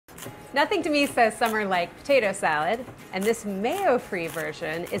Nothing to me says summer like potato salad, and this mayo-free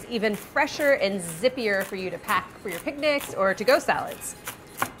version is even fresher and zippier for you to pack for your picnics or to-go salads.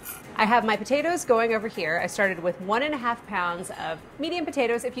 I have my potatoes going over here. I started with 1.5 pounds of medium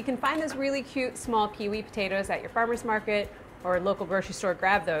potatoes. If you can find those really cute small peewee potatoes at your farmer's market or local grocery store,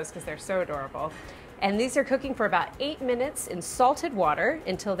 grab those because they're so adorable. And these are cooking for about 8 minutes in salted water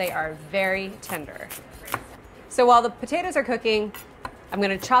until they are very tender. So while the potatoes are cooking, I'm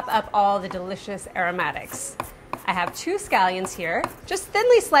going to chop up all the delicious aromatics. I have 2 scallions here. Just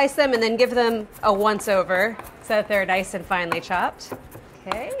thinly slice them and then give them a once-over so that they're nice and finely chopped.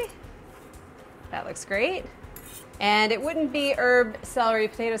 Okay, that looks great. And it wouldn't be herb celery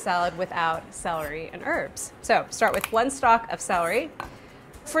potato salad without celery and herbs. So start with 1 stalk of celery.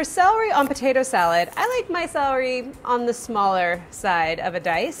 For celery on potato salad, I like my celery on the smaller side of a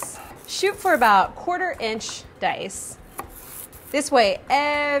dice. Shoot for about 1/4 inch dice. This way,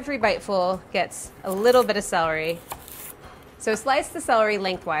 every biteful gets a little bit of celery. So slice the celery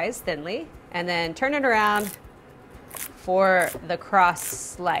lengthwise, thinly, and then turn it around for the cross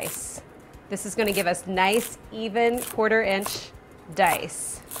slice. This is going to give us nice, even 1/4 inch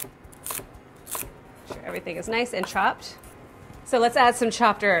dice. Make sure everything is nice and chopped. So let's add some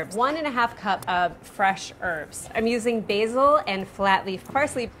chopped herbs. 1.5 cup of fresh herbs. I'm using basil and flat leaf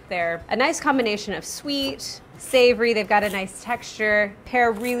parsley. They're a nice combination of sweet, savory, they've got a nice texture,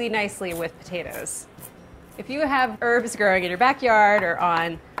 pair really nicely with potatoes. If you have herbs growing in your backyard or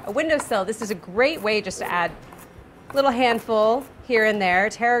on a windowsill, this is a great way just to add a little handful here and there.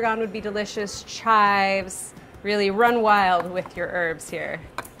 Tarragon would be delicious, chives, really run wild with your herbs here.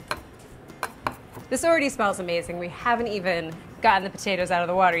 This already smells amazing. We haven't even gotten the potatoes out of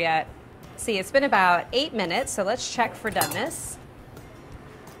the water yet. See, it's been about 8 minutes, so let's check for doneness.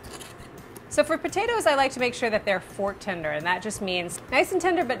 So for potatoes, I like to make sure that they're fork tender, and that just means nice and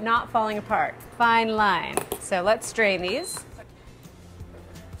tender but not falling apart. Fine line. So let's drain these.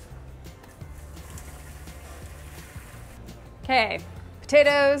 Okay,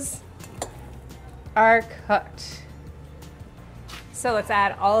 potatoes are cooked. So let's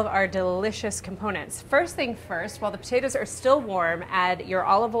add all of our delicious components. First thing first, while the potatoes are still warm, add your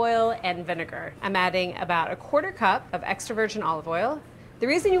olive oil and vinegar. I'm adding about 1/4 cup of extra virgin olive oil. The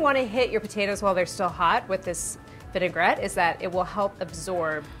reason you want to hit your potatoes while they're still hot with this vinaigrette is that it will help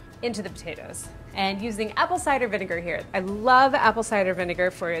absorb into the potatoes. And using apple cider vinegar here. I love apple cider vinegar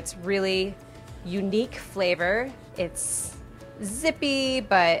for its really unique flavor. It's zippy,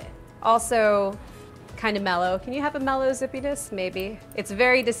 but also kind of mellow. Can you have a mellow zippiness? Maybe. It's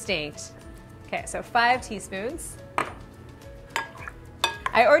very distinct. Okay, so 5 teaspoons.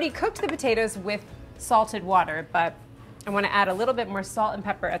 I already cooked the potatoes with salted water, but I want to add a little bit more salt and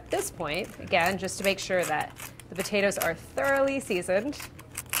pepper at this point, again, just to make sure that the potatoes are thoroughly seasoned.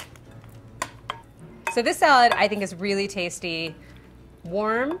 So this salad, I think, is really tasty,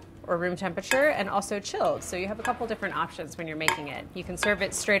 warm or room temperature, and also chilled. So you have a couple different options when you're making it. You can serve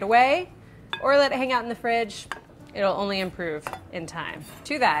it straight away, or let it hang out in the fridge. It'll only improve in time.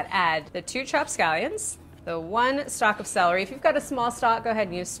 To that, add the 2 chopped scallions, the 1 stalk of celery. If you've got a small stalk, go ahead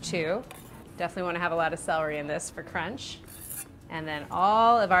and use 2. Definitely want to have a lot of celery in this for crunch. And then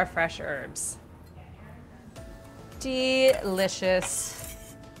all of our fresh herbs. Delicious.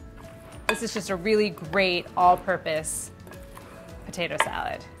 This is just a really great all-purpose potato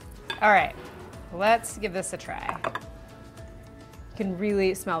salad. All right, let's give this a try. You can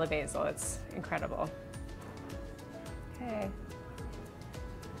really smell the basil. It's incredible. Okay.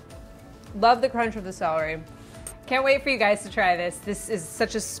 Love the crunch of the celery. Can't wait for you guys to try this. This is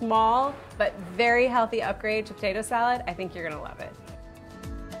such a small but very healthy upgrade to potato salad. I think you're gonna love it.